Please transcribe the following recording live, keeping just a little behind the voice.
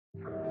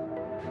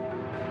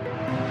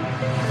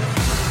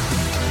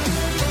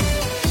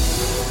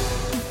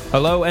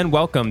Hello and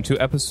welcome to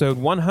episode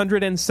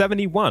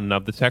 171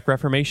 of the Tech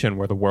Reformation,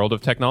 where the world of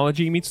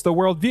technology meets the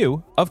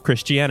worldview of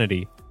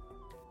Christianity.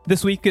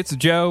 This week it's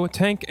Joe,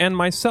 Tank, and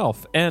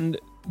myself, and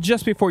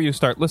just before you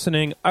start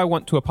listening, I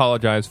want to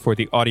apologize for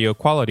the audio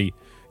quality.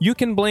 You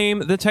can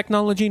blame the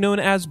technology known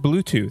as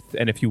Bluetooth,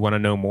 and if you want to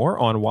know more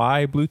on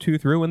why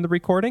Bluetooth ruined the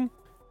recording,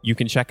 you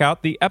can check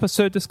out the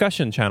episode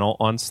discussion channel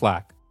on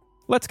Slack.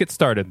 Let's get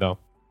started, though.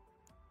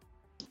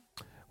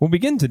 We'll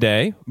begin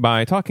today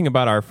by talking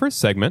about our first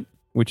segment,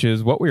 which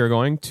is what we are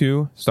going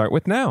to start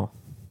with now.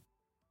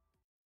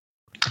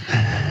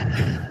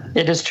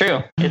 It is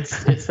true.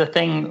 It's the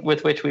thing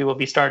with which we will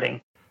be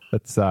starting.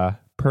 Let's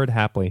purred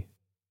happily.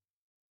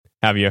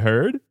 Have you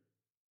heard?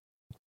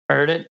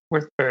 Heard it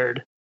with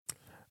bird.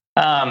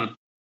 So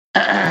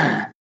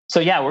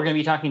yeah, we're going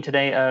to be talking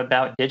today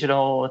about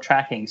digital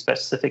tracking,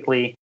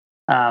 specifically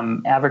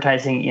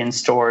advertising in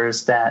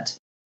stores that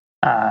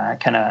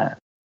kind of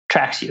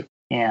tracks you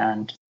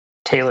and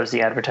tailors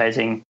the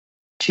advertising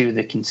to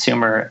the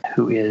consumer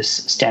who is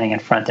standing in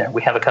front there.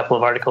 We have a couple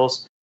of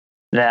articles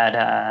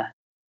that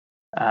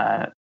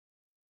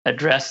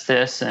address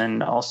this,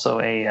 and also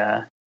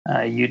a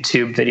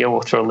YouTube video.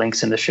 We'll throw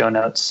links in the show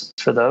notes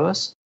for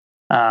those.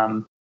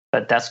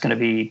 But that's going to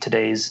be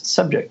today's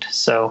subject.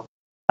 So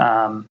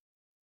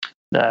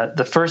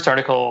the first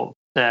article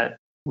that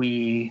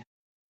we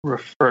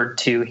referred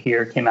to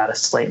here came out of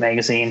Slate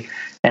magazine,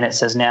 and it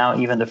says, now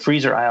even the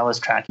freezer aisle is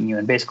tracking you.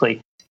 And basically,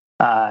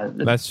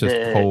 that's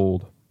just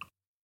cold.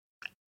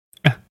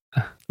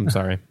 I'm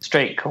sorry.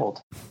 Straight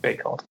cold.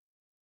 Basically,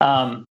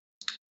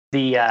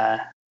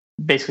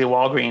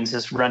 Walgreens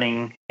is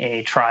running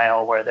a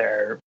trial where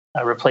they're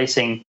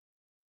replacing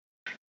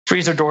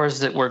freezer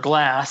doors that were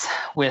glass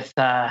with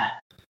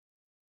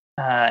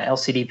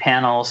LCD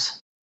panels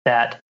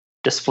that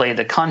display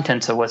the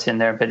contents of what's in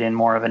there, but in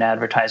more of an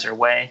advertiser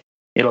way.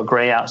 It'll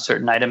gray out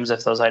certain items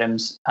if those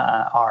items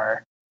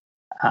are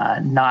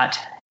not.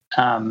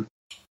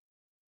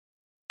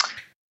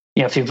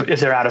 If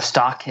they're out of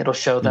stock, it'll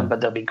show them, but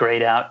they'll be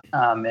grayed out.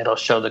 It'll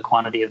show the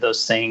quantity of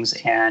those things.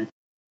 And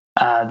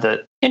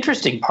the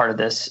interesting part of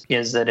this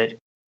is that it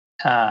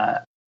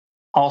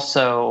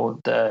also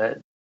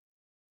the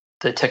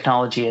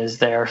technology is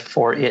there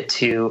for it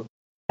to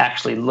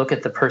actually look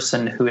at the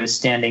person who is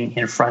standing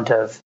in front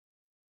of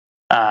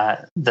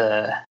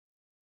the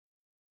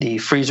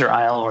freezer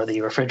aisle or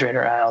the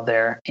refrigerator aisle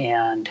there,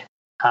 and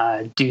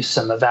do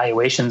some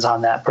evaluations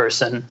on that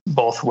person,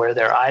 both where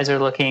their eyes are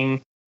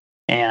looking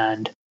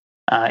and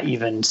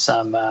even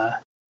some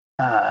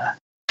demographic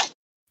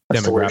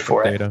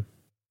data.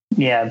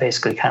 Yeah,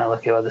 basically kind of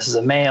look at, this is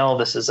a male,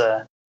 this is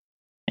a,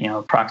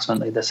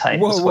 approximately this height.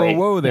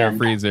 Whoa there,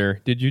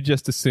 freezer. Did you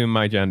just assume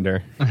my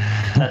gender?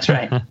 That's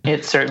right.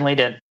 It certainly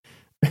did.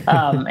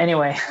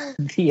 Anyway,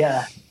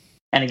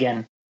 and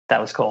again, that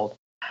was cold.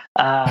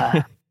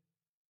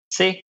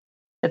 See,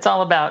 it's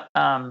all about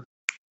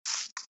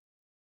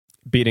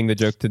beating the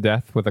joke to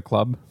death with a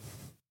club.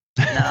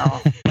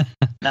 No.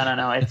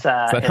 It's is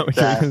that what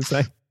you were going to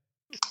say?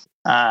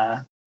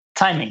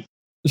 Timing.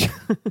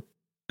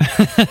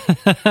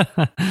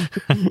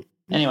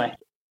 Anyway,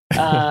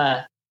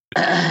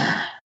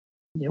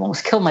 you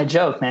almost killed my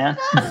joke, man.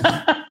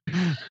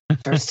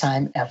 First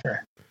time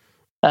ever.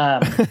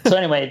 So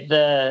anyway,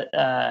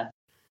 that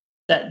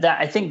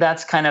I think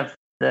that's kind of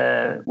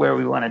where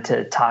we wanted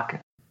to talk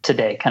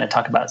today. Kind of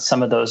talk about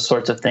some of those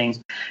sorts of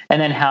things,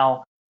 and then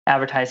how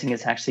advertising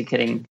is actually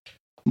getting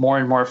more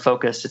and more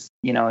focused. It's,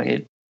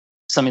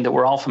 something that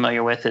we're all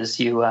familiar with is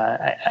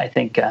I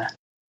think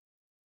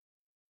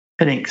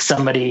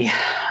somebody,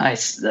 I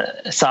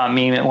saw a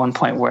meme at one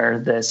point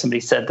where somebody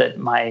said that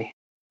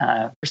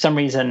for some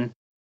reason,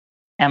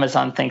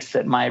 Amazon thinks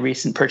that my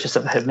recent purchase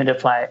of a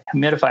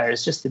humidifier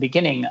is just the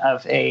beginning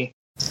of a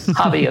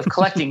hobby of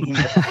collecting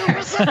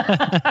humidifiers.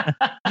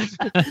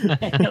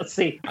 And you'll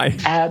see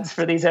ads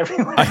for these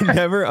everywhere. I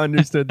never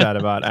understood that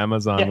about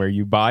Amazon, where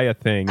you buy a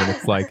thing and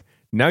it's like,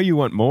 now you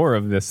want more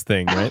of this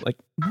thing, right? Like,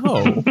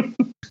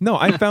 no,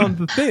 I found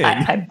the thing.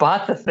 I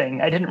bought the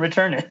thing. I didn't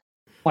return it.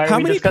 Why are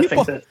we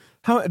discussing this?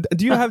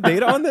 Do you have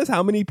data on this?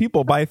 How many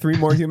people buy 3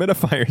 more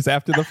humidifiers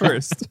after the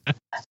first?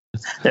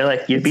 They're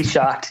like, you'd be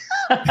shocked.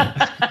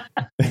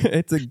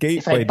 It's a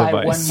gateway device. If I buy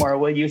device. one more,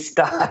 will you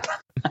stop?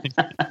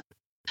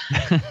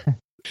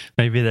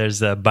 Maybe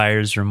there's a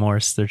buyer's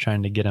remorse. They're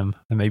trying to get them.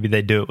 And maybe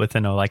they do it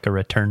within a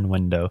return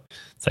window.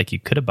 It's like, you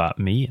could have bought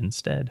me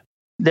instead.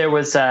 There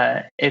was,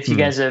 if you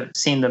guys have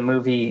seen the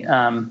movie,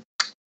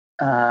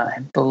 I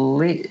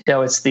believe,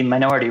 it's the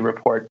Minority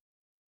Report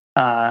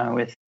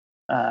with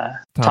Tom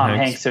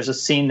Hanks. There's a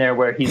scene there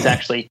where he's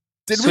actually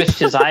switched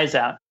his eyes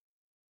out,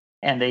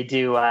 and they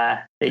do.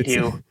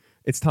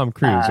 It's Tom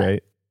Cruise,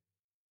 right?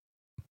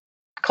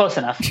 Close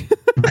enough.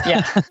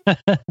 Yeah,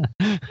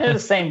 they're the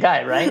same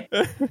guy, right?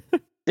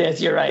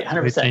 Yes, you're right.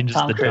 100%. It changes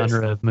the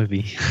genre of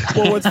movie.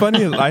 Well, what's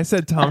funny is I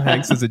said Tom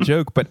Hanks as a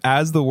joke, but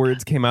as the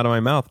words came out of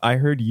my mouth, I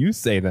heard you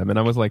say them, and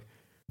I was like,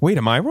 "Wait,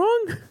 am I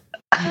wrong?"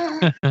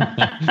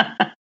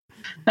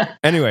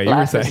 Anyway, you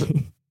were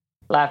saying.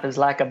 Life is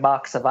like a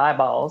box of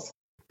eyeballs.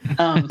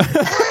 Um,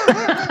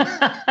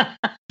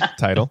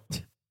 Title.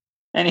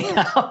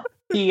 anyhow,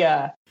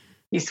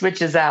 he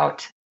switches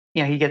out.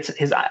 He gets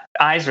his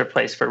eyes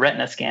replaced for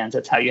retina scans.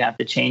 That's how you have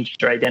to change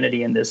your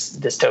identity in this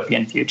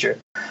dystopian future.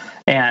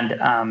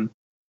 And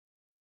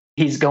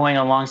he's going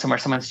along somewhere.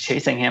 Someone's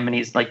chasing him, and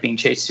he's like being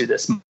chased through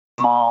this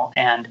mall.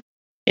 And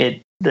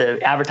the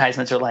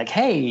advertisements are like,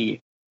 "Hey,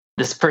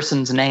 this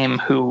person's name,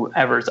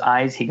 whoever's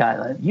eyes he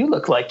got, you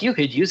look like you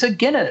could use a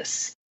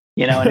Guinness."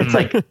 And it's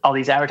like all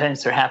these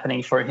advertisements are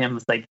happening for him.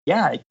 It's like,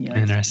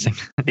 interesting.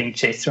 Being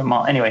chased through a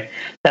mall. Anyway,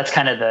 that's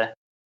kind of the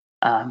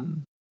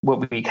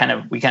what we kind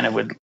of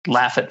would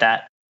laugh at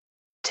that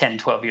 10,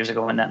 12 years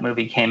ago when that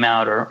movie came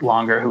out, or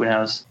longer, who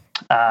knows.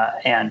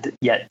 And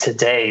yet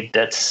today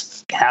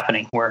that's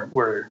happening where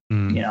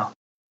you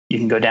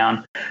can go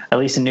down, at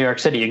least in New York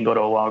City, you can go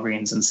to a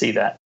Walgreens and see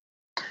that.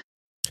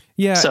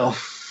 Yeah. So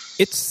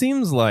it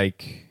seems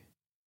like,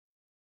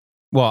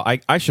 well,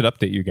 I should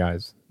update you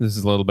guys. This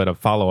is a little bit of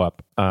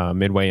follow-up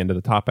midway into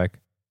the topic,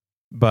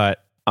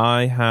 but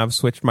I have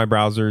switched my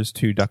browsers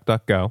to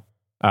DuckDuckGo.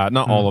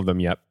 Not all of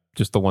them yet,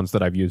 just the ones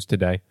that I've used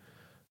today.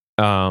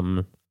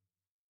 And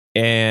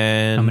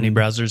how many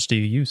browsers do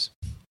you use?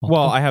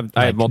 Well, I have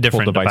multiple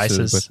different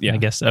devices. But, yeah. I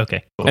guess.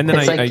 Okay. Cool. And then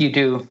it's like you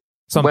do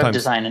sometimes web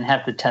design and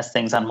have to test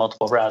things on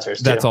multiple browsers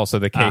too. That's also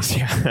the case.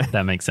 Yeah.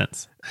 That makes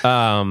sense.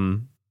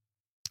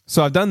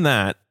 So I've done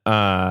that,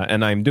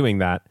 and I'm doing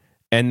that,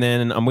 and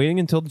then I'm waiting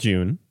until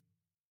June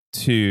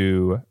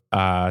to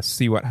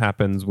see what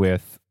happens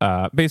with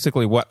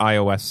basically what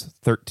iOS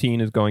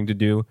 13 is going to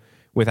do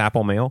with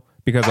Apple Mail,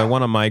 because I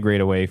want to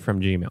migrate away from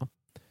Gmail.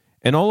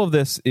 And all of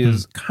this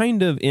is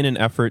kind of in an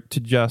effort to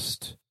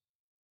just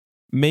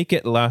make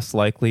it less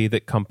likely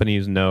that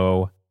companies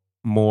know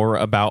more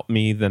about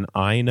me than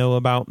I know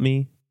about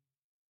me.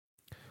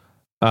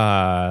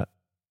 Not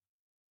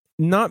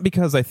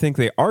because I think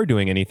they are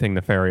doing anything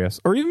nefarious,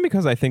 or even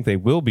because I think they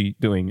will be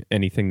doing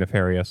anything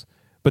nefarious,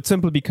 but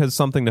simply because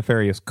something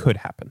nefarious could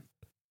happen.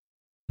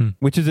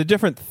 Which is a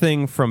different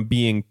thing from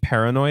being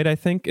paranoid, I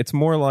think. It's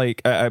more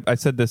like, I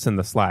said this in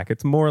the Slack,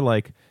 it's more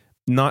like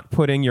not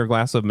putting your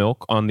glass of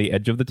milk on the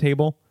edge of the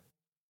table.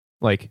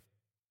 Like,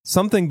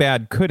 something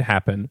bad could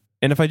happen,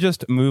 and if I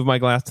just move my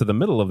glass to the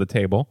middle of the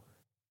table,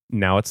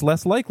 now it's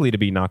less likely to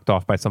be knocked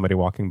off by somebody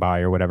walking by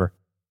or whatever.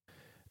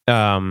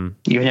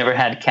 You've never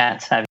had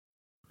cats, have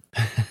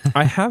you?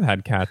 I have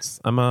had cats.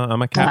 I'm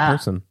a cat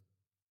person.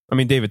 I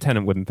mean, David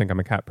Tennant wouldn't think I'm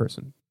a cat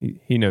person.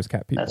 He knows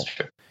cat people. That's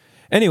true.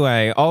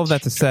 Anyway, all of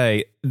that to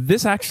say,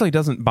 this actually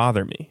doesn't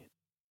bother me.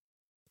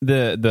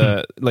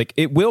 Like,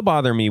 it will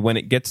bother me when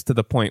it gets to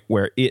the point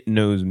where it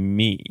knows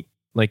me.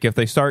 Like, if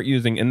they start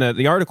using, and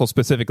the article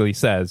specifically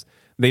says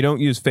they don't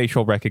use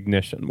facial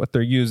recognition. What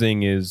they're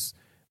using is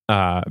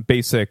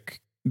basic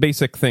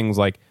things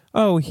like,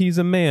 oh, he's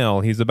a male,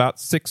 he's about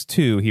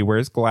 6'2", he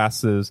wears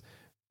glasses,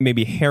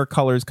 maybe hair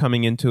colors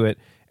coming into it,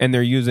 and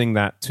they're using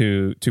that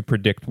to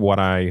predict what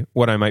I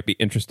might be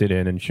interested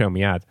in and show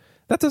me ads.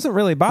 That doesn't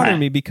really bother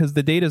me because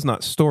the data is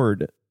not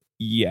stored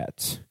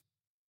yet.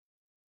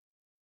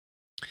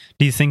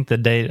 Do you think the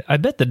data? I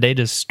bet the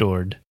data is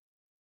stored,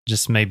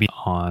 just maybe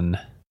on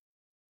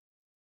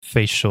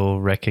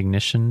facial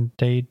recognition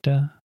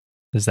data.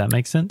 Does that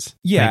make sense?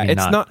 Yeah, maybe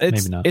it's not.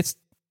 Maybe not.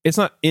 It's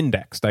not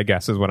indexed, I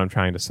guess, is what I'm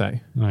trying to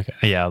say. Okay.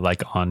 Yeah,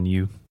 like on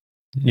you.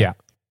 Yeah.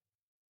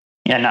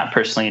 Yeah, not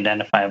personally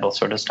identifiable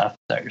sort of stuff. Is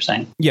that what you're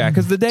saying? Yeah,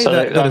 because the data.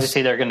 So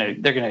obviously they're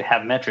gonna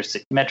have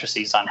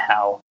matrices on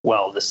how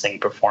well this thing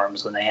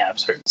performs when they have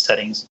certain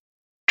settings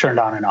turned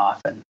on and off,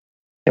 and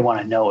they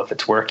want to know if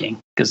it's working,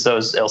 because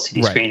those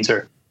LCD screens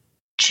are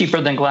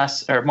cheaper than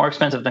glass, or more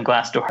expensive than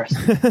glass doors.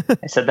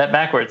 I said that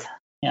backwards.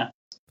 Yeah.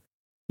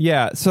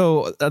 Yeah.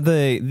 So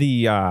the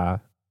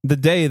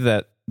day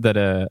that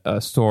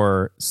a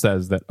store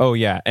says that, oh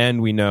yeah,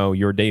 and we know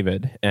you're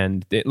David,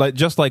 and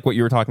just like what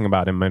you were talking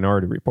about in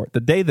Minority Report,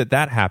 the day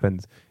that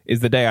happens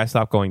is the day I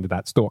stop going to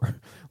that store.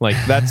 Like,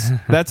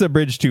 that's a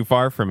bridge too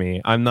far for me.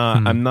 I'm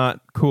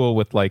not cool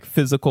with like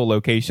physical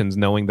locations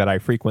knowing that I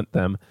frequent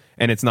them,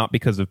 and it's not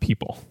because of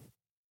people.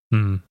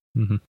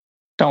 Mm-hmm.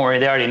 Don't worry,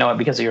 they already know it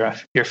because of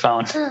your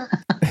phone.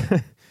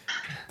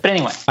 But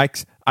anyway,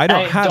 I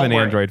don't have an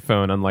Android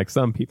phone, unlike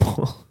some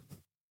people.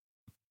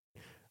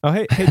 Oh,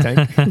 hey,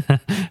 Tank.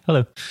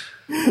 Hello.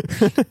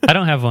 I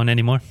don't have one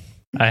anymore.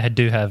 I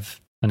do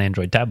have an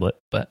Android tablet,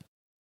 but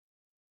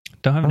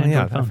don't have an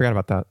Android phone. I forgot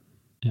about that.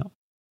 Yeah.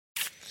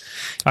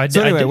 I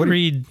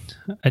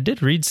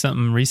did read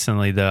something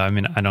recently, though. I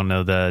mean, I don't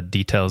know the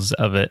details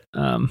of it.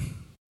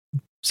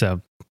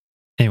 So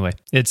anyway,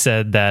 it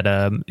said that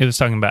it was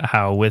talking about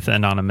how with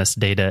anonymous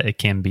data, it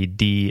can be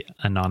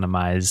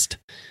de-anonymized,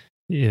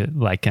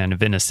 like kind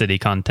of in a city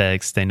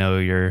context. They know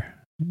your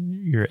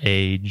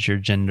age, your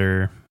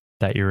gender,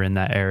 that you're in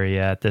that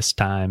area at this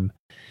time,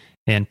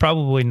 and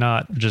probably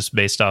not just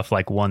based off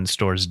like one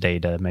store's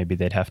data. Maybe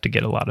they'd have to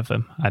get a lot of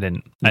them. I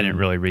didn't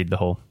really read the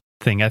whole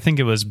thing. I think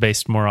it was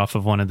based more off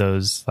of one of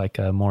those, like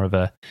more of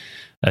a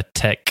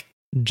tech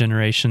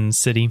generation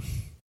city.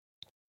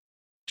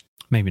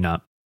 Maybe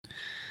not.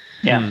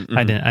 Yeah.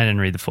 I didn't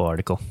read the full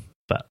article,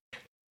 but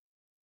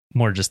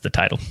more just the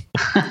title.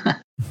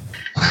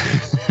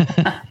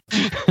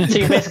 So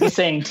you're basically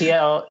saying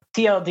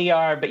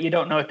TLDR, but you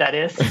don't know what that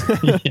is?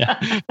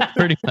 Yeah,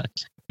 pretty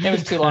much. It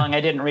was too long.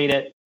 I didn't read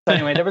it. So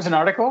anyway, there was an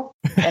article,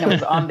 and it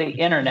was on the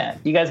internet.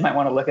 You guys might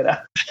want to look it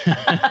up.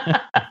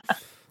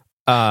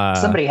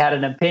 Somebody had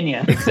an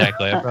opinion.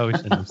 Exactly. I probably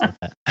shouldn't have said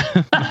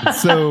that.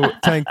 So,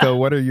 Tank, though,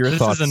 what are your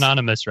thoughts? This is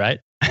anonymous, right?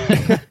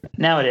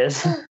 Now it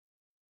is.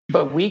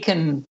 But we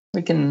can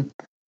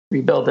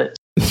rebuild it.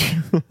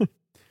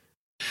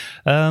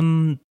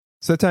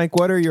 So, Tank,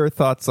 what are your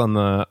thoughts on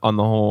the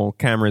whole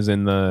cameras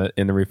in the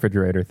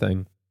refrigerator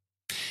thing?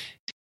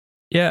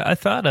 Yeah, I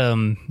thought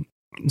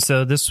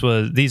so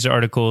these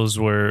articles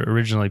were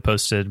originally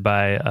posted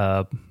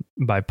by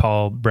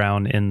Paul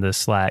Brown in the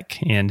Slack,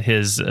 and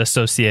his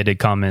associated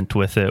comment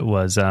with it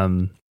was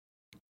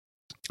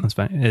that's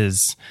fine.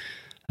 His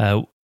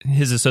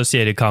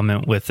associated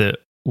comment with it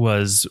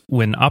was,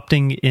 when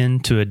opting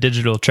into a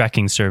digital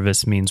tracking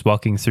service means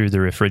walking through the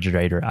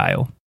refrigerator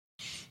aisle.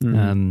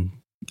 Mm-hmm.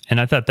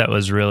 And I thought that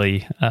was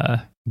really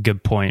a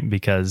good point,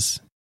 because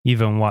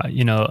even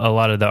a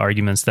lot of the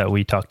arguments that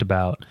we talked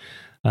about,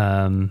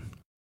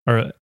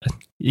 or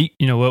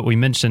what we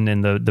mentioned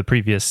in the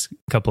previous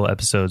couple of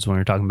episodes when we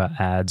were talking about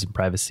ads and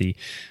privacy,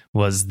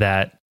 was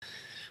that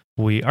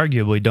we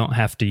arguably don't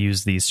have to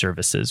use these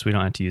services. We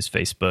don't have to use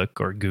Facebook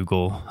or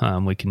Google.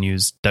 We can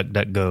use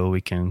DuckDuckGo.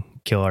 We can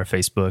kill our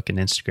Facebook and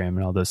Instagram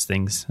and all those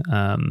things.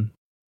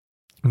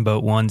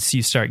 But once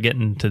you start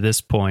getting to this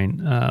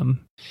point,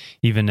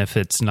 even if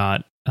it's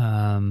not,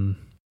 even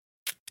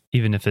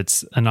if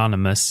it's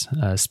anonymous,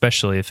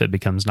 especially if it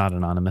becomes not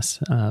anonymous,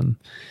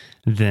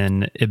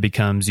 then it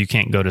becomes, you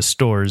can't go to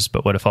stores.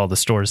 But what if all the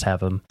stores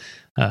have them?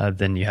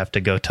 Then you have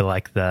to go to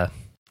like the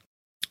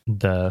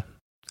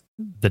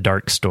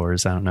dark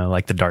stores. I don't know,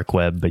 like the dark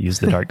web, but use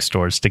the dark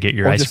stores to get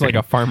your ice cream. Just like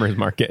a farmer's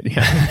market.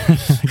 Yeah,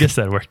 I guess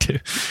that'd work too.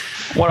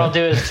 What I'll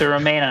do is, to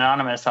remain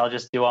anonymous, I'll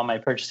just do all my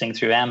purchasing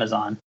through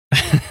Amazon.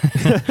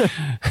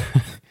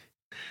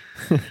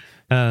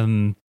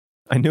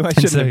 I knew I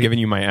shouldn't have given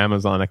you my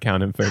Amazon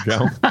account info,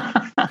 Joe.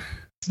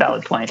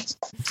 Valid point.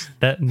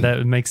 That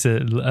makes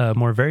it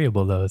more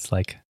variable, though. It's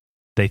like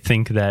they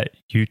think that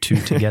you two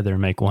together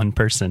make one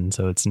person,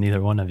 so it's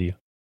neither one of you.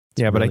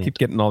 It's brilliant. But I keep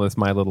getting all this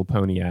My Little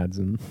Pony ads,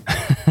 and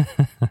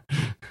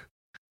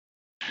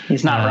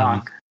he's not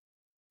wrong.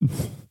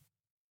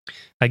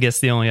 I guess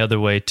the only other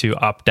way to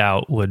opt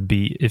out would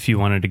be, if you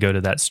wanted to go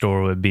to that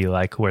store, would be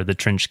like wear the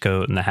trench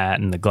coat and the hat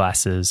and the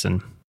glasses,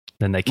 and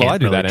then they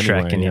can't really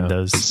track any of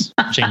those.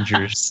 Change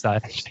your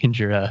size, change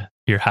your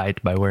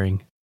height by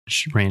wearing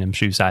random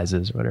shoe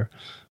sizes or whatever.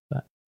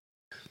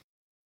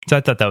 So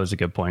I thought that was a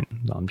good point.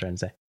 That's all I'm trying to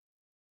say.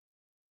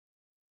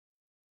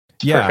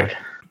 Yeah. Perfect.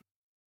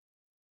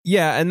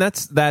 Yeah, and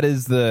that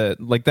is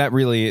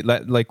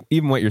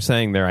even what you're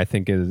saying there, I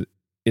think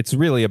it's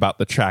really about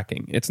the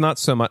tracking. It's not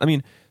so much, I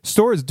mean,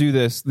 stores do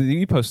this.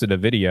 You posted a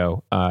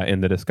video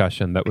in the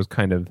discussion that was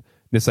kind of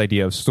this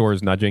idea of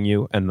stores nudging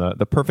you, and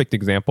the perfect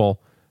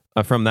example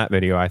from that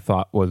video, I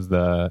thought, was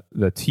the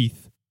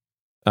teeth.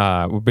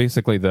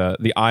 Basically,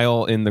 the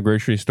aisle in the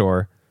grocery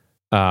store.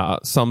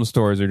 Some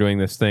stores are doing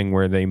this thing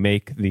where they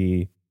make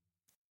the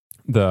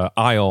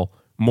aisle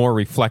more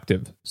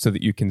reflective, so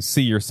that you can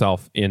see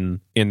yourself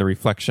in the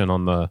reflection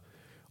on the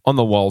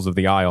walls of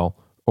the aisle,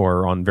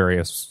 or on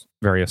various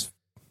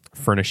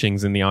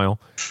furnishings in the aisle.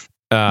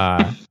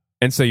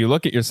 And so you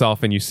look at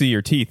yourself and you see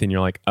your teeth, and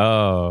you're like,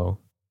 oh,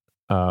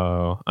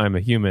 I'm a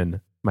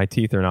human. My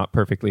teeth are not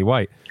perfectly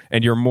white.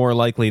 And you're more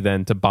likely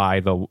then to buy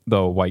the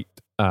white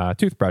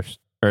toothbrush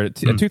or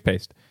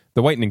toothpaste,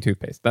 the whitening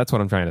toothpaste. That's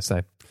what I'm trying to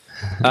say.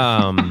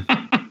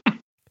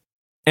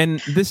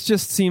 And this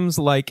just seems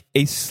like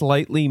a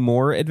slightly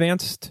more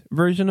advanced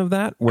version of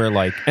that, where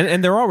like,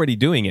 and they're already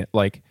doing it.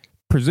 Like,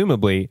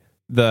 presumably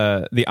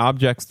the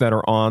objects that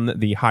are on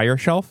the higher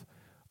shelf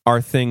are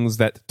things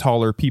that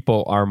taller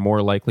people are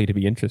more likely to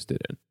be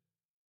interested in.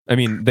 I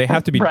mean, they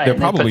have to be, right, they're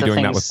probably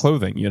doing that with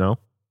clothing,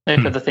 They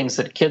put the things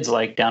that kids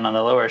like down on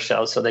the lower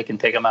shelves, so they can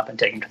pick them up and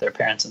take them to their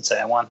parents and say,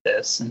 I want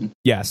this. And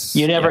yes.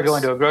 You never go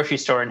into a grocery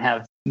store and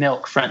have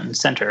milk front and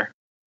center.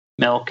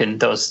 Milk and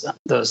those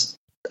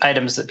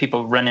items that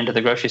people run into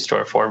the grocery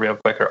store for real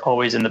quick are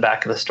always in the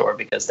back of the store,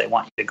 because they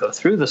want you to go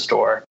through the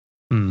store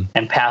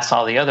and pass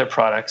all the other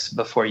products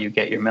before you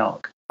get your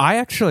milk. I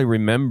actually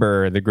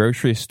remember the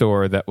grocery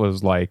store that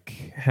was like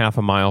half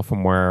a mile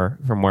from where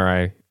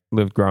I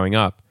lived growing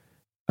up.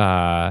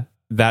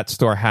 That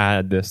store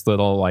had this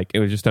little, like, it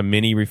was just a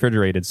mini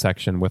refrigerated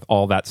section with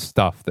all that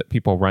stuff that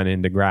people run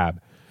in to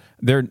grab.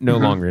 They're no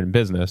longer in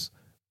business.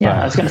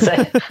 Yeah, I was going to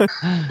say.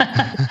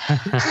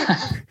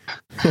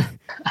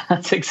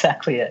 That's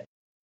exactly it.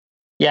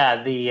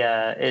 Yeah,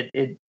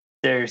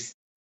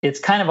 it's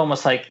kind of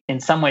almost like, in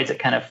some ways, it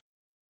kind of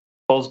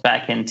pulls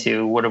back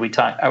into, what are we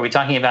talking? Are we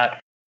talking about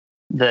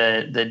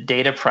the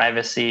data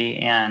privacy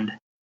and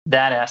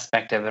that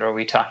aspect of it? Or are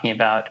we talking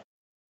about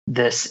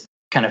this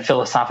kind of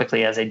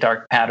philosophically as a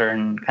dark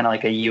pattern, kind of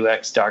like a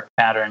UX dark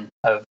pattern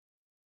of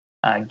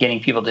getting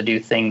people to do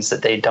things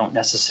that they don't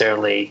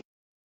necessarily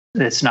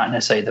it's not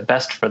necessarily the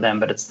best for them,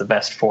 but it's the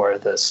best for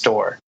the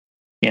store,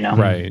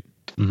 Right.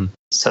 Mm-hmm.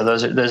 So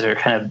those are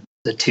kind of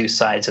the two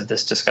sides of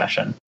this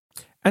discussion,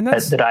 and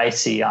that I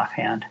see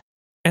offhand.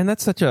 And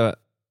that's such a,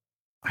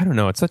 I don't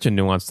know, it's such a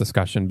nuanced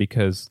discussion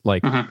because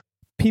like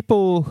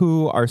people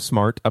who are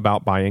smart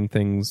about buying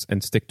things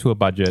and stick to a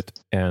budget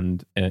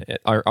and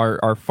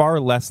are far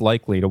less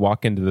likely to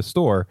walk into the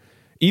store,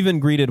 even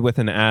greeted with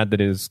an ad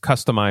that is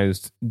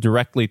customized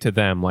directly to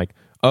them, like,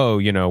 oh,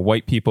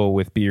 white people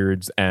with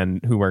beards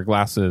and who wear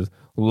glasses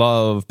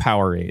love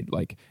Powerade,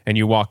 like, and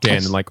you walk in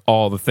and like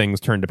all the things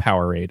turn to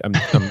Powerade.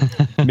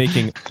 I'm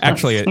making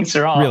actually things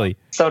are all really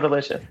so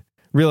delicious.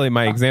 Really,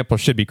 my example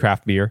should be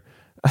craft beer.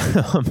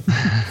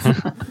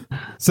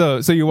 So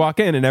you walk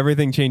in and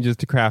everything changes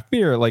to craft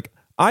beer. Like,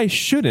 I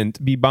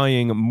shouldn't be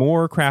buying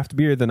more craft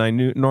beer than I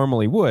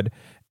normally would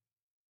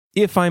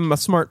if I'm a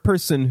smart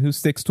person who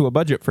sticks to a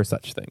budget for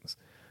such things.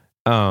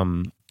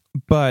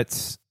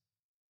 But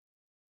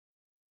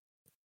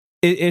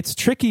it's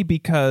tricky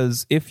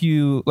because if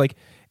you like,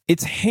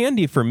 it's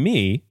handy for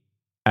me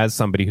as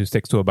somebody who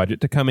sticks to a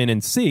budget to come in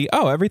and see,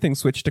 oh, everything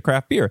switched to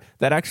craft beer.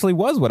 That actually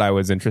was what I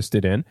was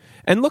interested in.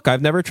 And look,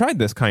 I've never tried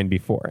this kind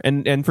before.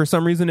 And for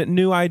some reason it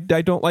knew I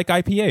don't like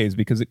IPAs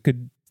because it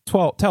could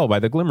tell by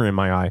the glimmer in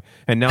my eye.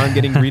 And now I'm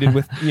getting greeted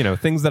with,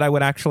 things that I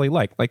would actually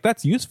like. Like,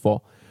 that's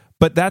useful.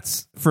 But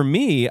that's, for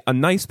me, a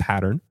nice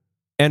pattern.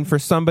 And for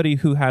somebody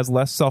who has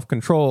less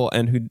self-control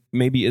and who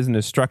maybe isn't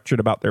as structured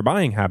about their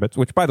buying habits,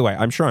 which, by the way,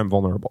 I'm sure I'm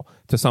vulnerable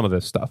to some of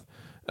this stuff.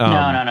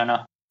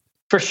 No.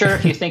 For sure,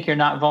 if you think you're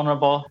not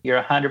vulnerable,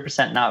 you're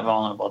 100% not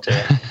vulnerable to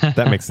it.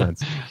 That makes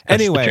sense.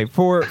 Anyway,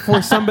 for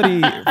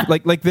somebody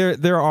like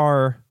there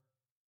are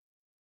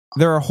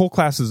whole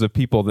classes of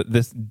people that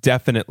this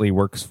definitely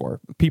works for.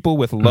 People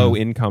with low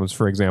incomes,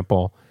 for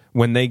example,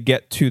 when they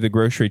get to the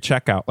grocery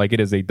checkout, like, it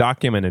is a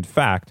documented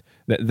fact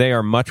that they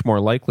are much more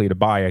likely to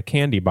buy a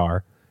candy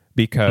bar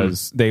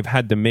because they've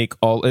had to make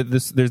all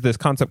this. There's this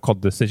concept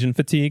called decision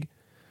fatigue.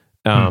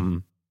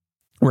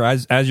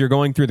 Whereas as you're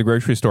going through the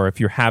grocery store, if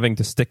you're having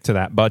to stick to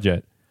that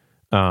budget,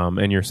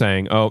 and you're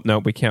saying, oh, no,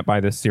 we can't buy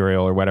this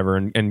cereal or whatever,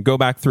 and go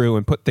back through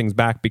and put things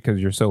back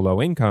because you're so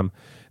low income,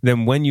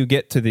 then when you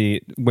get to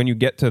the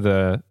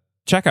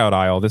checkout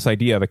aisle, this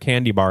idea of a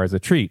candy bar as a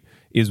treat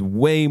is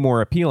way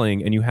more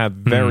appealing, and you have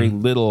very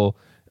little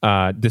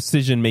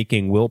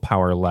decision-making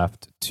willpower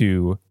left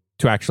to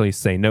actually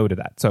say no to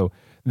that. So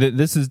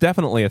this is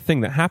definitely a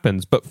thing that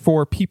happens, but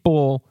for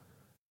people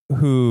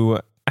who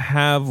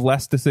have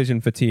less decision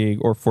fatigue,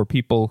 or for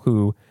people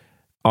who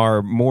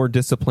are more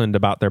disciplined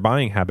about their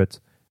buying habits,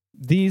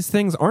 these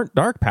things aren't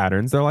dark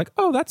patterns. They're like,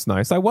 oh, that's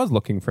nice, I was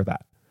looking for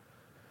that.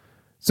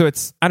 So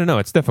it's, I don't know,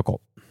 it's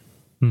difficult.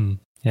 Yeah,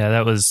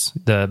 that was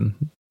the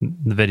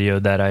video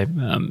that I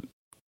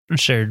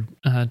shared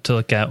to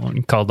look at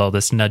when called all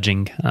this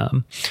nudging,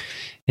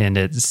 and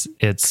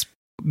its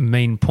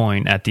main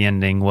point at the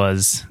ending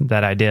was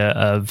that idea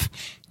of,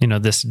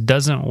 this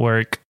doesn't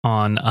work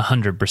on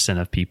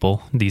 100% of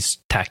people, these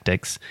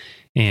tactics.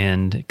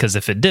 And because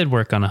if it did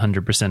work on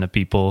 100% of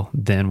people,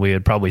 then we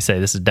would probably say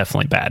this is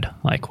definitely bad.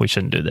 Like, we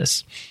shouldn't do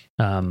this.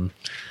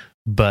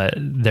 But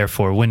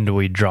therefore, when do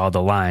we draw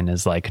the line?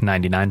 Is like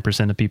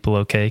 99% of people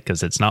okay?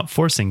 Because it's not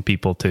forcing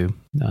people to.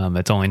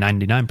 It's only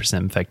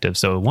 99% effective.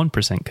 So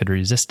 1% could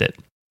resist it.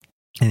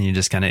 And you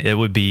just it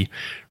would be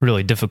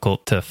really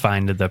difficult to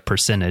find the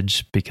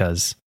percentage,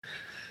 because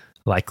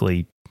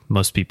likely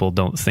most people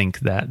don't think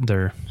that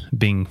they're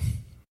being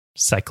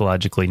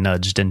psychologically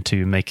nudged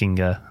into making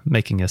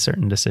a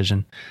certain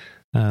decision.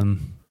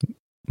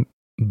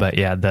 But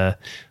yeah, the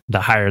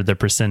higher the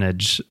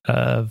percentage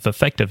of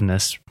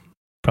effectiveness,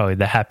 probably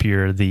the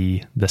happier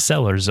the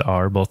sellers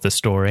are, both the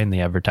store and the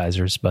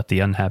advertisers. But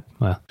the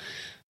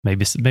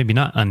maybe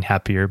not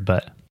unhappier,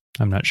 but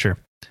I'm not sure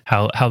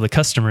how the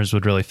customers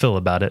would really feel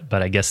about it.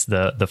 But I guess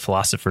the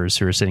philosophers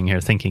who are sitting here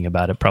thinking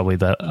about it, probably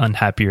the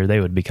unhappier they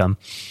would become.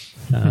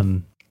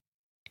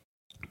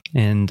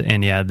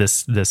 And yeah,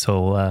 this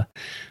whole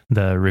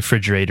the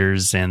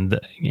refrigerators and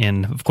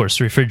of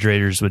course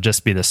refrigerators would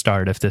just be the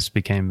start. If this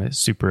became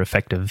super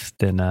effective,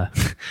 then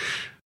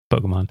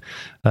Pokemon.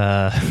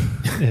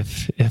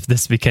 If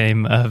this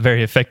became a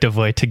very effective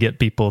way to get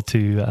people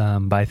to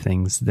buy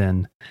things,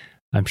 then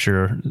I'm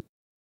sure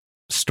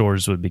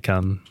stores would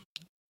become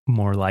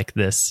more like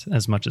this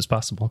as much as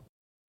possible.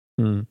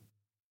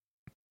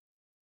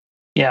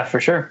 Yeah, for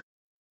sure.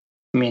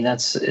 I mean,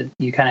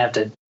 you kind of have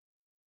to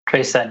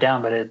trace that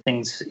down, but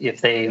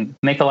if they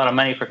make a lot of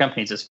money for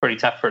companies, it's pretty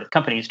tough for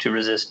companies to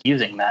resist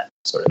using that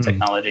sort of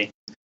technology.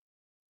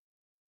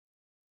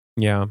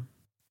 Yeah.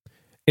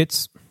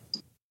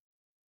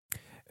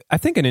 I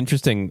think an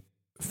interesting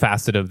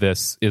facet of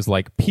this is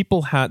like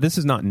people this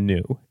is not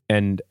new.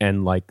 And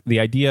like the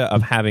idea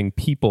of having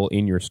people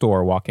in your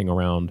store walking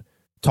around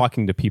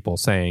talking to people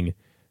saying,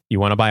 you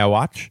want to buy a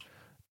watch?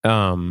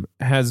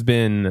 Has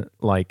been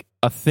like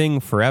a thing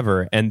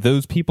forever. And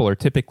those people are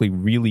typically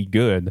really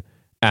good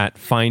at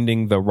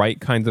finding the right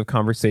kinds of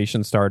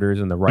conversation starters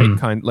and the right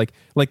kind,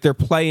 like they're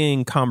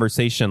playing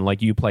conversation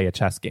like you play a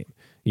chess game.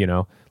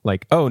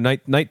 like, oh,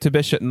 knight to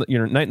bishop,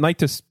 knight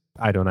to,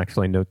 I don't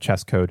actually know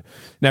chess code.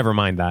 Never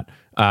mind that.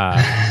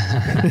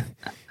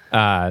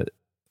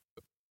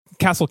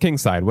 Castle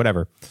kingside,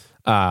 whatever.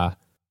 So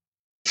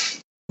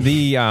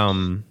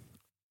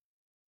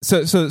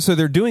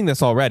they're doing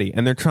this already,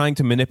 and they're trying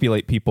to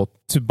manipulate people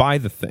to buy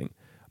the thing.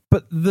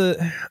 But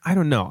I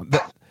don't know.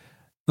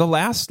 The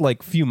last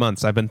like few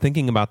months, I've been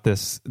thinking about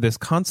this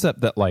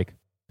concept that like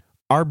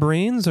our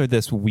brains are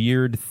this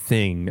weird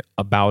thing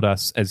about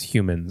us as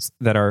humans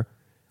that are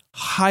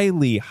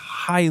highly,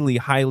 highly,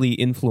 highly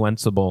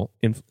influenceable.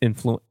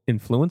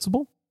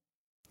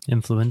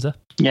 Influenza?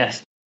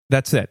 Yes.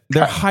 That's it.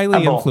 They're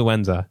highly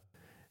influenza.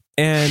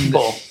 And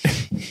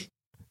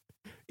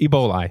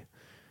Ebola.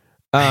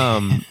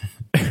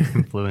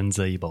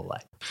 Influenza,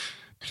 Ebola.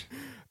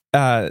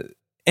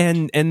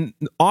 And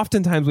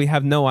oftentimes we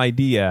have no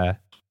idea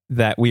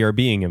that we are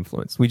being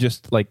influenced. We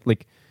just there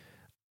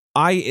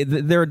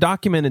are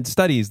documented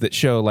studies that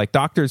show like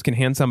doctors can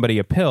hand somebody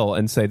a pill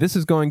and say, this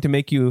is going to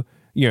make you,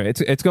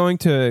 it's going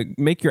to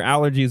make your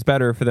allergies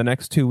better for the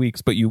next 2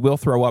 weeks, but you will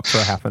throw up for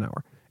a half an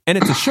hour. And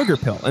it's a sugar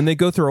pill, and they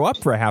go throw up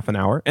for a half an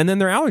hour, and then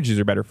their allergies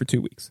are better for 2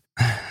 weeks.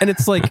 And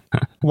it's like,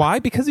 why?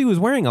 Because he was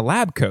wearing a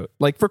lab coat.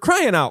 Like, for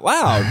crying out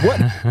loud,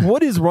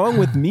 what is wrong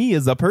with me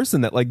as a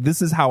person that like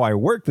this is how I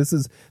work? This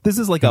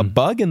is like a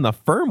bug in the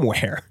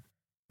firmware.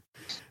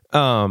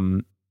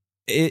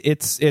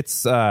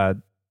 It's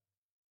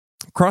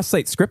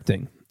cross-site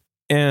scripting,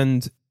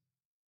 and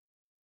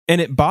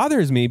it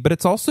bothers me. But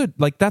it's also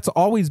like that's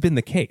always been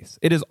the case.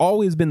 It has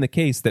always been the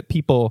case that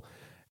people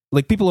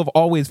have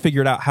always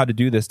figured out how to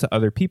do this to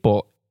other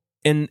people.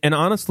 And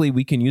honestly,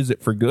 we can use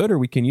it for good or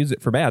we can use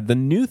it for bad. The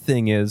new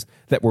thing is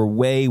that we're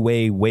way,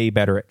 way, way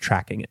better at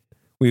tracking it.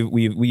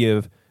 We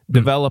have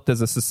developed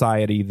as a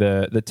society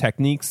the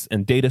techniques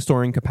and data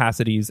storing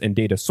capacities and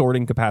data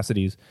sorting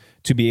capacities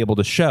to be able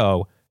to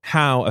show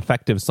how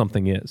effective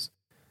something is.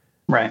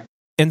 Right.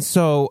 And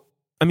so,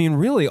 I mean,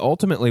 really,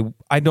 ultimately,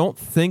 I don't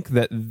think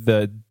that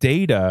the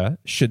data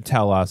should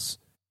tell us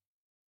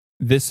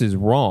this is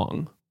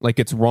wrong. Like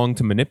it's wrong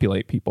to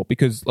manipulate people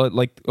because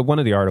like one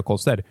of the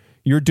articles said,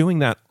 you're doing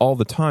that all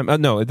the time.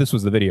 No, this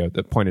was the video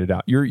that pointed it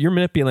out. You're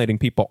manipulating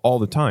people all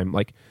the time.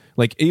 Like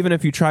even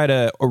if you try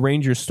to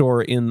arrange your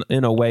store in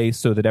a way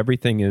so that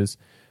everything is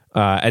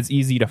as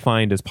easy to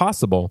find as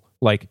possible,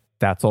 like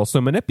that's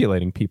also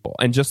manipulating people.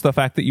 And just the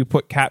fact that you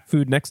put cat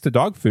food next to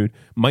dog food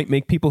might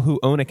make people who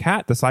own a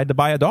cat decide to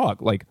buy a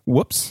dog. Like,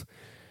 whoops.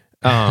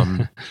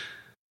 And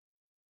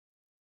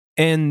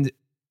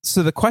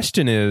so the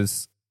question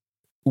is,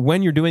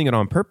 when you're doing it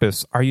on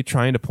purpose, are you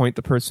trying to point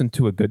the person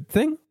to a good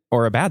thing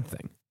or a bad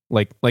thing?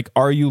 Like,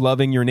 are you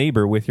loving your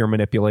neighbor with your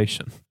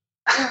manipulation?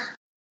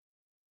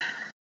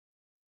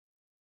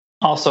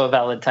 Also a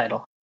valid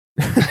title.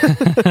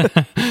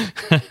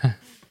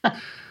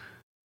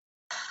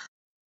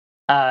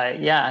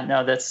 Yeah,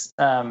 no, that's,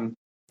 I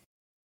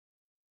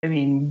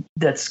mean,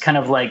 that's kind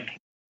of like,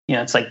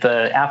 it's like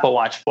the Apple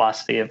Watch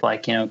philosophy of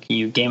like, can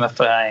you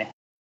gamify,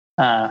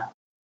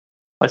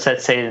 what's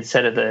that say?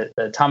 Instead of the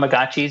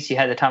Tamagotchis, you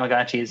had the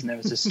Tamagotchis and there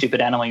was a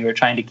stupid animal you were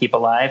trying to keep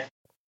alive.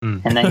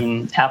 And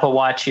then Apple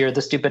Watch, you're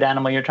the stupid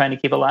animal you're trying to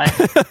keep alive.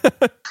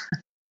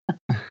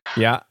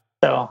 Yeah.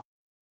 So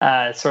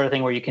sort of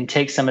thing where you can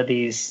take some of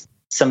these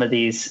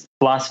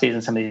philosophies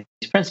and some of these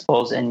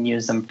principles and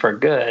use them for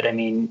good. I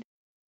mean,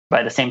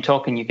 by the same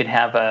token, you could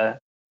have a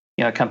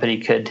company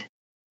could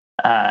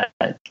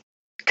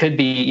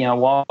be,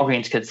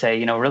 Walgreens could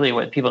say, really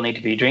what people need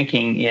to be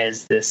drinking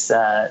is this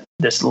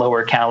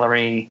lower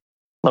calorie,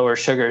 lower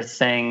sugar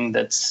thing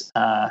that's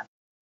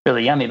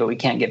really yummy, but we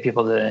can't get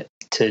people to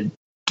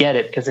get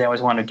it because they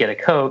always want to get a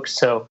Coke.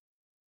 So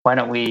why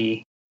don't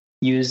we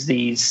use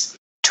these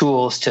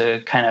tools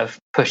to kind of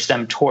push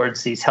them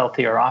towards these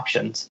healthier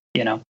options,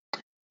 and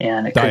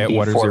it Diet could be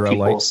water, for zero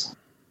people's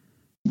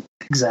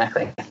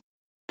exactly.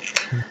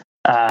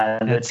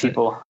 That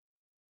people,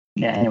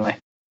 yeah. Anyway.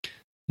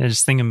 Yeah,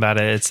 just thinking about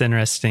it, it's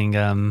interesting.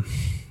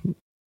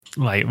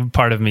 Like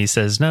part of me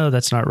says, no,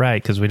 that's not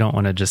right because we don't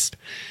want to just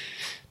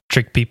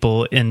trick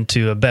people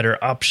into a better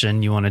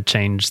option. You want to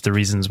change the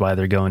reasons why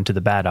they're going to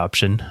the bad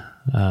option.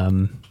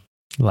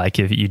 Like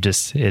if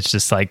it's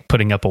just like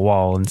putting up a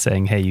wall and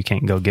saying, hey, you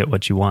can't go get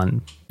what you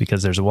want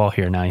because there's a wall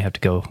here. Now you have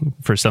to go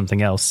for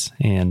something else.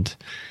 And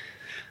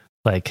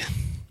like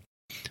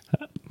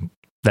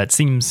that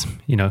seems,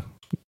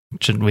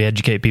 shouldn't we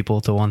educate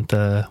people to want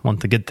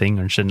the good thing,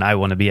 or shouldn't I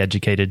want to be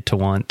educated to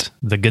want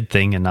the good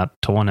thing and not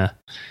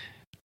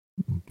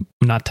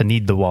to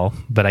need the wall?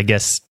 But I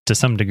guess to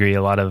some degree,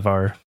 a lot of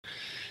our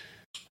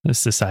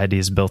society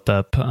is built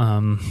up.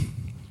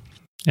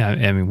 I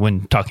mean,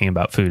 when talking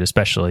about food,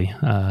 especially,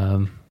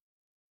 the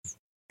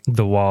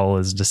wall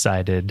is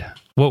decided.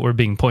 What we're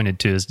being pointed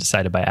to is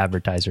decided by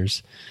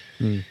advertisers,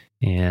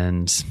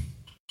 and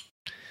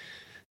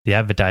the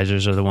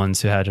advertisers are the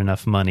ones who had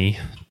enough money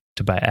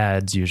to buy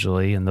ads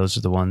usually, and those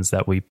are the ones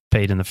that we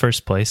paid in the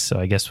first place. So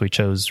I guess we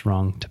chose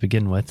wrong to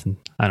begin with, and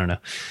I don't know,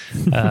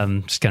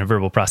 just kind of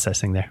verbal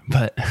processing there.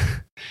 But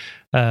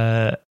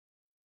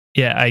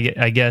Yeah,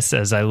 I guess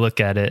as I look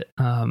at it,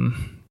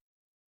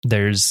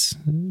 there's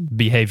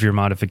behavior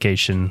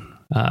modification,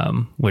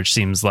 which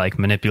seems like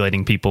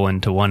manipulating people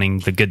into wanting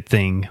the good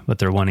thing, but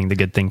they're wanting the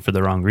good thing for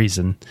the wrong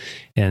reason.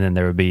 And then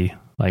there would be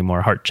like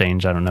more heart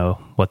change. I don't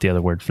know what the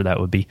other word for that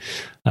would be,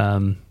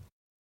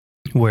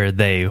 where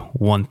they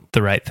want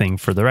the right thing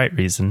for the right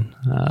reason.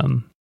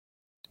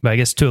 But I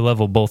guess to a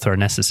level, both are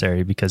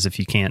necessary, because if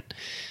you can't,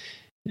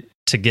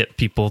 to get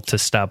people to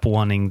stop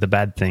wanting the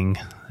bad thing,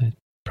 they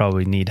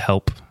probably need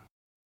help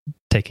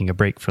taking a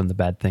break from the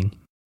bad thing.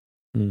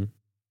 Mm.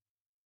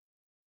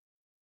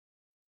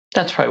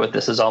 That's probably what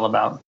this is all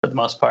about for the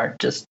most part.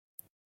 Just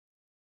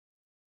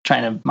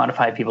trying to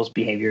modify people's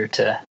behavior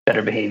to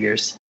better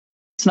behaviors.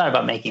 It's not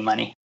about making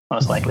money,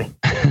 most likely.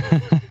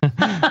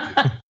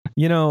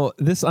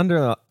 This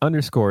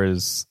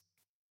underscores,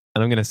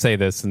 and I'm going to say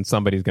this, and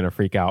somebody's going to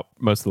freak out.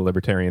 Most of the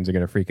libertarians are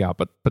going to freak out,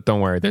 but don't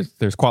worry.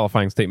 There's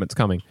qualifying statements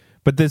coming.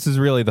 But this is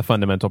really the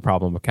fundamental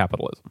problem of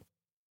capitalism.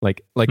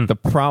 Like the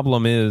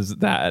problem is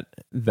that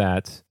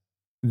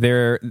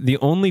they're the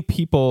only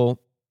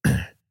people.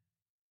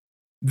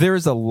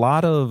 There's a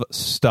lot of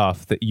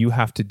stuff that you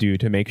have to do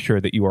to make sure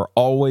that you are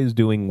always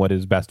doing what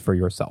is best for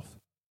yourself.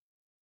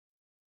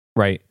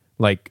 Right?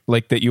 Like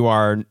that you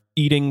are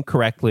eating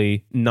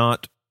correctly,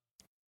 not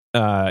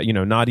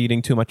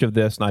eating too much of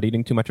this, not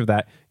eating too much of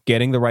that,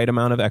 getting the right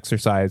amount of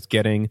exercise,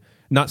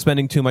 not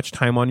spending too much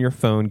time on your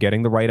phone,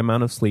 getting the right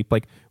amount of sleep.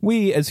 Like,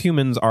 we as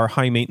humans are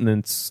high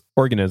maintenance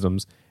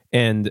organisms,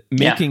 and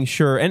making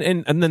sure,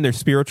 and then there's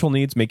spiritual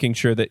needs, making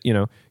sure that,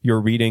 you're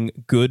reading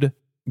good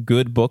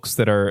books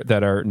that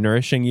are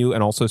nourishing you,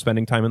 and also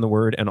spending time in the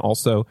Word, and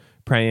also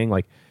praying.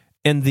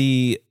 And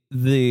the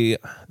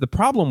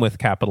problem with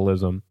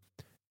capitalism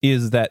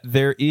is that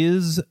there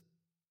is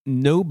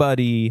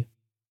nobody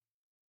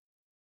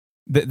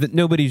that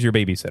nobody's your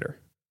babysitter,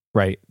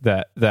 right?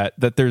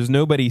 That there's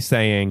nobody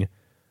saying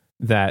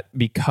that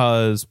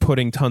because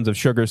putting tons of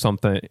sugar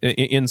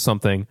in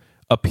something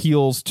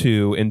appeals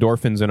to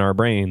endorphins in our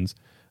brains,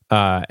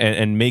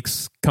 and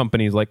makes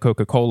companies like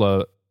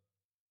Coca-Cola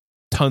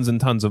tons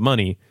and tons of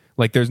money.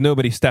 Like, there's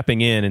nobody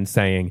stepping in and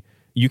saying,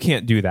 you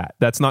can't do that.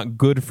 That's not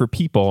good for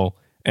people.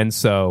 And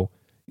so,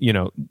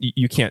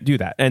 you can't do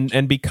that.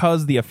 And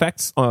because the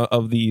effects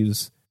of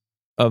these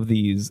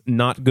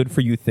not good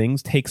for you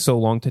things take so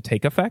long to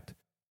take effect,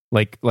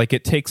 like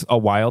it takes a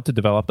while to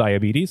develop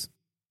diabetes,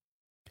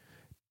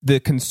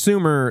 the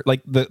consumer,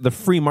 like the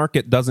free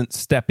market, doesn't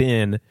step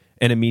in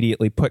and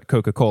immediately put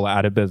Coca-Cola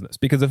out of business.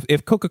 Because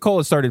if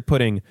Coca-Cola started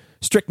putting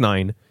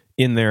strychnine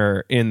in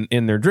their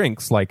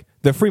drinks, like,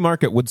 the free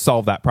market would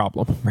solve that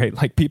problem, right?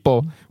 Like,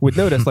 people would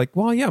notice, like,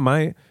 well, yeah,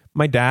 my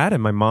dad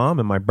and my mom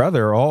and my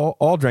brother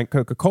all drank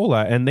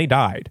Coca-Cola and they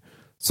died.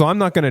 So I'm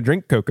not going to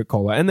drink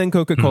Coca-Cola. And then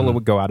Coca-Cola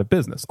would go out of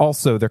business.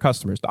 Also, their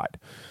customers died.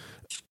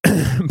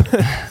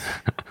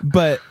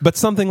 but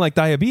something like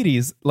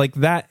diabetes, like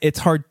that, it's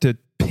hard to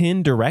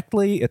pin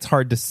directly. It's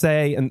hard to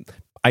say. And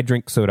I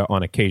drink soda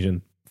on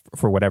occasion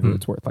for whatever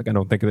it's worth. Like, I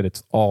don't think that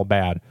it's all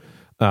bad.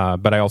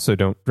 But I also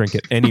don't drink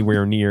it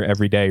anywhere near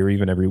every day or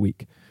even every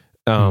week.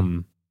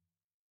 But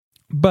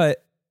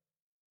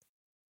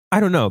I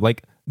don't know.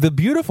 Like, the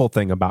beautiful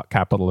thing about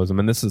capitalism,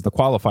 and this is the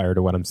qualifier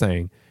to what I'm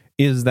saying,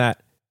 is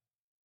that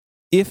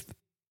if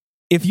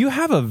you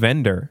have a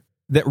vendor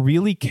that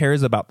really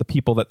cares about the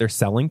people that they're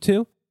selling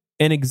to,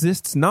 and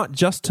exists not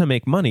just to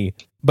make money,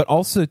 but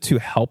also to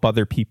help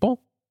other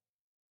people.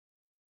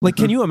 Like,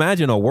 can you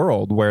imagine a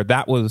world where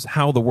that was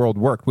how the world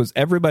worked? Was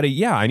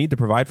everybody, I need to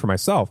provide for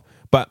myself,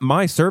 but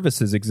my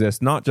services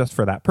exist not just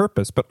for that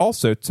purpose, but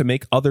also to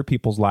make other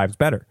people's lives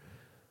better.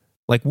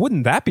 Like,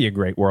 wouldn't that be a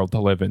great world to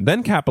live in?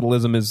 Then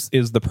capitalism is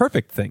the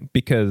perfect thing,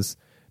 because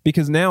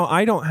now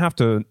I don't have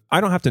to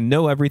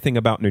know everything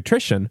about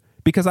nutrition,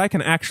 because I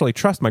can actually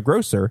trust my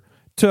grocer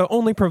to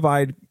only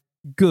provide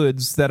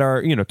goods that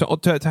are,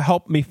 to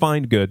help me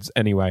find goods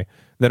anyway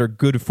that are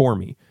good for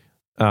me.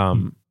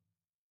 But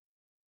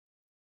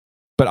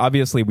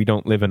obviously we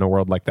don't live in a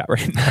world like that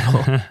right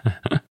now.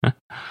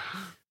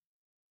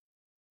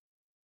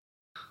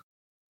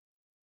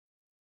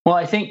 Well,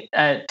 I think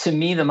to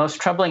me, the most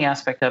troubling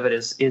aspect of it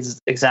is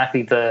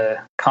exactly the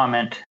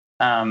comment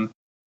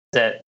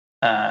that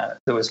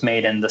was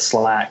made in the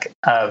Slack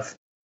of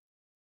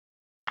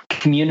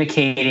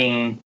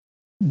communicating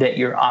that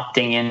you're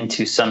opting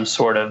into some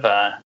sort of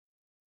a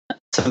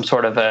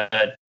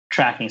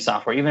tracking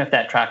software, even if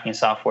that tracking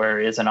software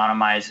is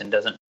anonymized and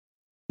doesn't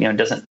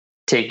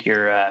take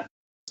your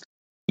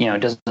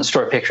doesn't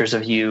store pictures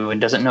of you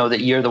and doesn't know that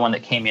you're the one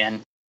that came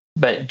in.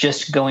 But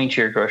just going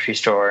to your grocery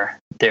store,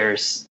 they're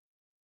saying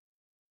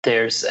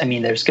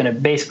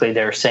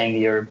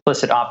your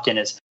implicit opt-in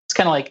is, it's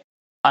kind of like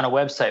on a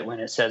website when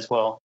it says,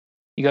 well,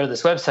 you go to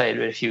this website,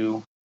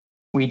 but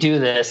we do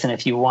this, and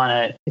if you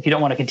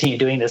don't want to continue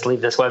doing this,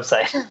 leave this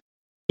website.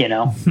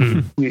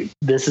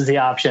 This is the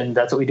option.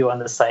 That's what we do on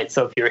this site.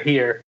 So if you're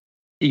here,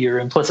 you're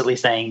implicitly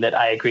saying that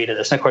I agree to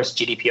this. And of course,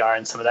 GDPR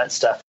and some of that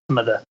stuff, some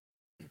of the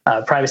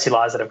privacy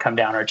laws that have come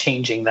down are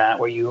changing that,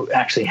 where you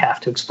actually have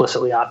to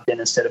explicitly opt in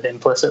instead of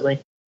implicitly.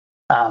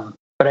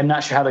 But but I'm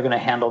not sure how they're going to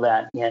handle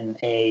that in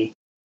a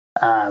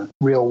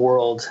real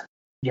world,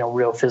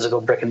 real physical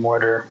brick and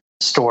mortar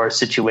store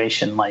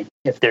situation. Like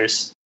if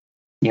there's,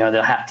 you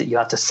have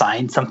to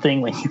sign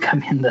something when you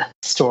come in the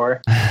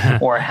store,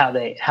 or how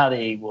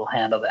they will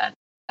handle that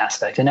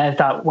aspect. And I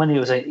thought one thing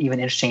that was even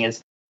interesting is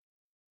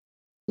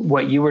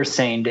what you were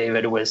saying,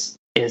 David,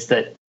 is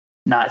that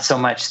not so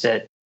much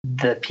that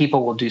the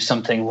people will do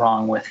something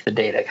wrong with the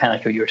data, kind of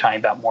like what you were talking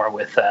about more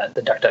with the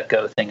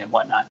DuckDuckGo thing and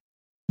whatnot,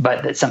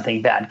 but that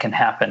something bad can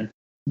happen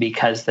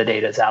because the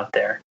data is out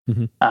there.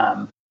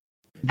 Mm-hmm.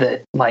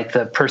 That like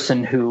the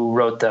person who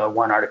wrote the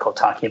one article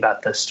talking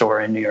about the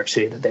store in New York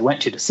City that they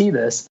went to see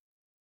this,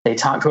 they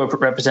talked to a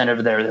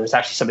representative there. There was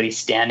actually somebody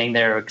standing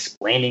there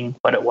explaining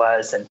what it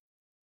was and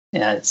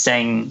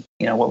saying,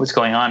 what was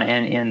going on.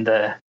 And in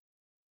the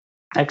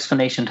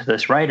explanation to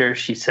this writer,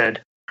 she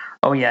said,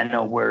 "Oh yeah,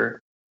 no,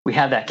 we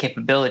have that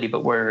capability,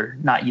 but we're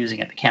not using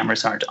it. The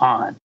cameras aren't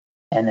on."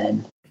 And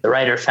then the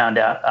writer found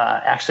out,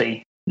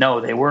 actually, no,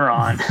 they were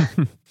on.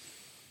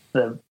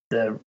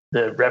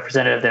 The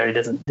representative there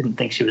didn't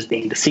think she was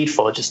being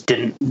deceitful. Just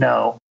didn't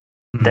know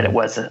that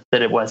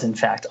it was in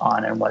fact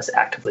on and was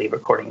actively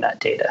recording that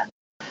data.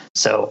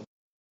 So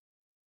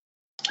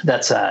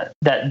that's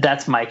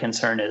my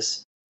concern,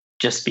 is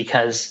just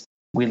because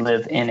we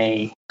live in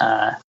a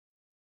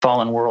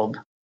fallen world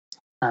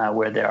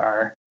where there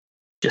are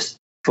just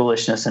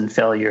foolishness and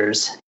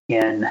failures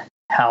in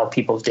how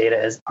people's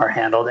data are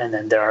handled, and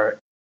then there are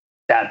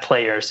bad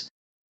players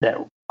that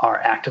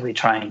are actively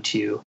trying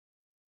to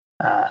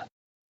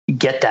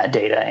get that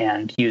data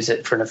and use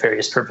it for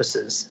nefarious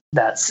purposes.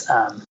 That's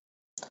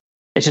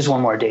it's just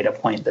one more data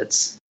point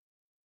that's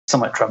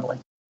somewhat troubling.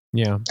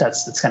 Yeah,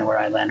 that's kind of where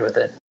I land with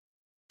it.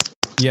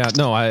 Yeah,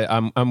 no,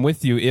 I'm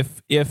with you.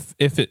 If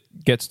it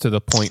gets to the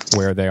point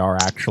where they are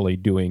actually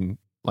doing,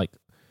 like,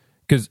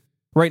 because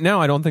right now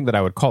I don't think that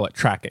I would call it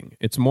tracking.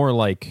 It's more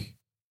like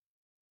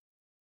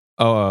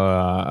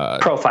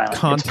profiling,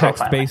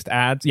 context-based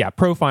ads. Yeah,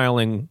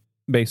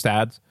 profiling-based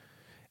ads.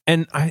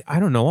 And I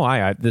don't know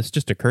why this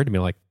just occurred to me.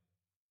 Like,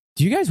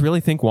 do you guys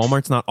really think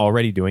Walmart's not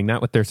already doing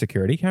that with their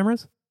security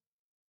cameras?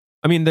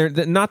 I mean, they're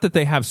not that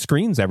they have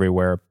screens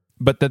everywhere,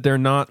 but that they're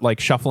not like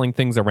shuffling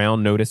things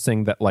around,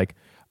 noticing that like,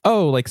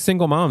 oh, like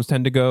single moms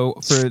tend to go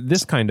for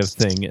this kind of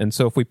thing, and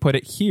so if we put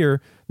it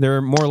here, they're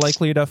more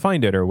likely to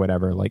find it or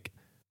whatever. Like,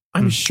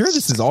 I'm sure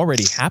this is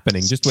already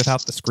happening just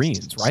without the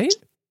screens, right?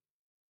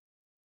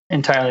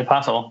 Entirely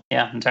possible.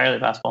 Yeah, entirely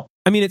possible.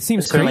 I mean, it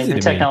seems crazy to me. Certainly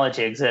the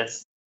technology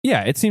exists.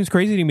 Yeah, it seems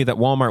crazy to me that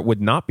Walmart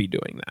would not be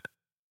doing that.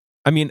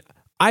 I mean,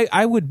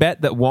 I would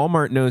bet that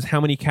Walmart knows how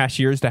many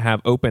cashiers to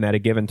have open at a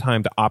given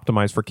time to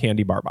optimize for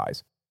candy bar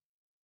buys.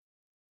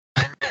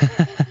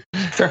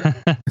 Sure.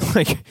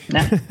 Like,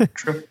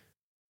 true.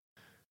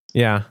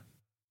 Yeah.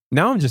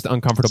 Now I'm just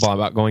uncomfortable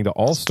about going to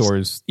all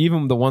stores,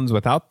 even the ones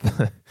without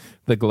the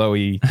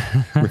glowy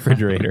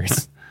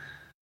refrigerators.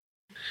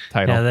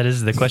 Title. Yeah, that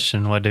is the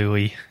question.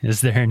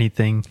 Is there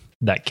anything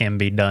that can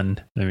be done?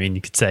 I mean,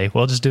 you could say,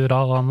 well, just do it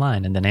all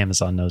online, and then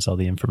Amazon knows all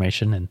the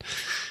information, and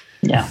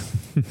yeah,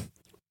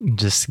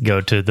 just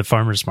go to the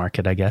farmer's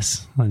market, I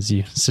guess, as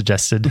you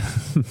suggested.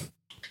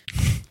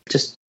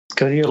 Just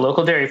go to your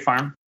local dairy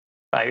farm,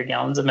 buy your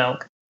gallons of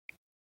milk.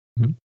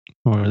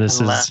 Or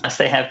unless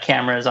they have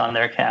cameras on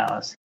their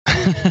cows.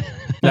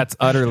 That's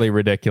utterly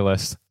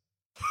ridiculous.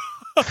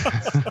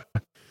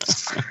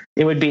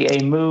 It would be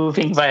a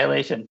moving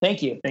violation.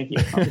 Thank you.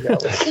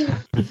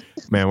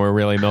 Man, we're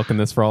really milking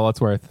this for all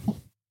it's worth.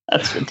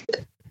 That's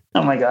ridiculous.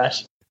 Oh my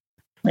gosh.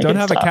 Don't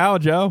have a cow,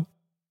 Joe.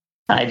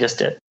 I just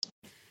did.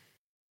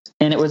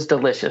 And it was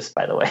delicious,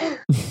 by the way.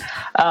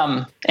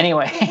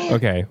 Anyway.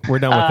 Okay, we're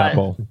done with that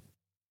bowl.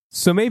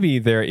 So maybe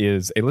there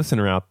is a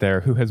listener out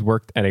there who has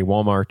worked at a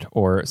Walmart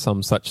or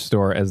some such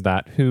store as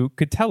that who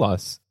could tell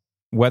us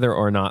whether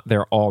or not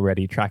they're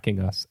already tracking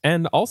us.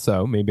 And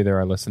also, maybe there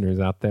are listeners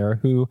out there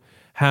who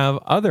have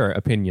other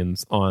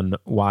opinions on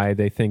why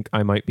they think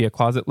I might be a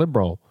closet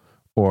liberal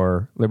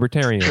or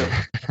libertarian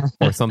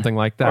or something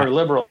like that. Or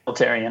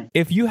libertarian.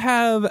 If you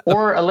have...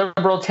 Or a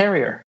liberal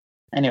terrier.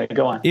 Anyway,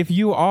 go on. If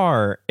you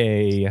are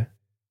a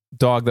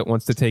dog that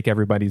wants to take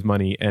everybody's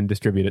money and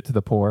distribute it to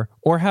the poor,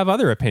 or have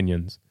other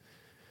opinions,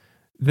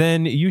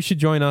 then you should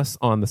join us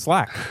on the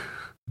Slack.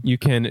 You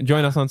can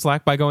join us on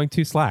Slack by going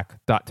to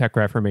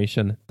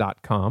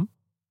slack.techreformation.com.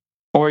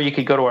 Or you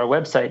could go to our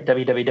website,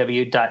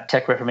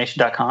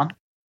 www.techreformation.com.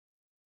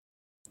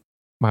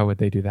 Why would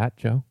they do that,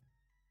 Joe?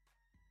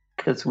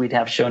 Because we'd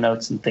have show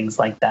notes and things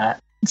like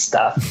that.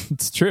 Stuff.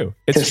 It's true.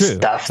 It's true.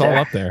 It's all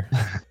up there.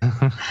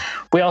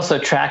 We also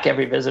track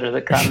every visitor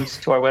that comes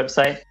to our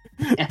website.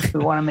 And we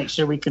want to make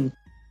sure we can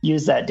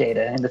use that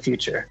data in the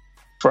future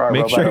for our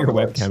Make robot sure your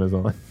overlords. webcam is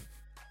on.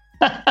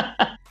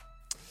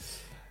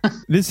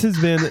 This has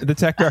been the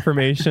Tech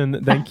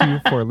Reformation. Thank you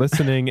for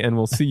listening, and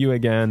we'll see you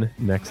again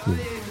next week.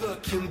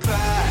 Looking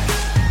back.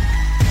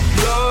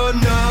 No,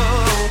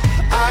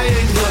 I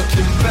ain't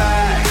looking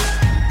back.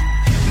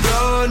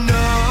 No,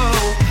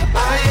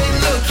 I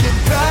ain't looking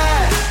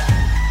back.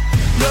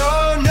 No,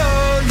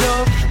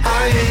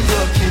 I ain't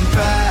looking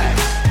back.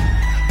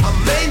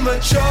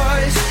 choice.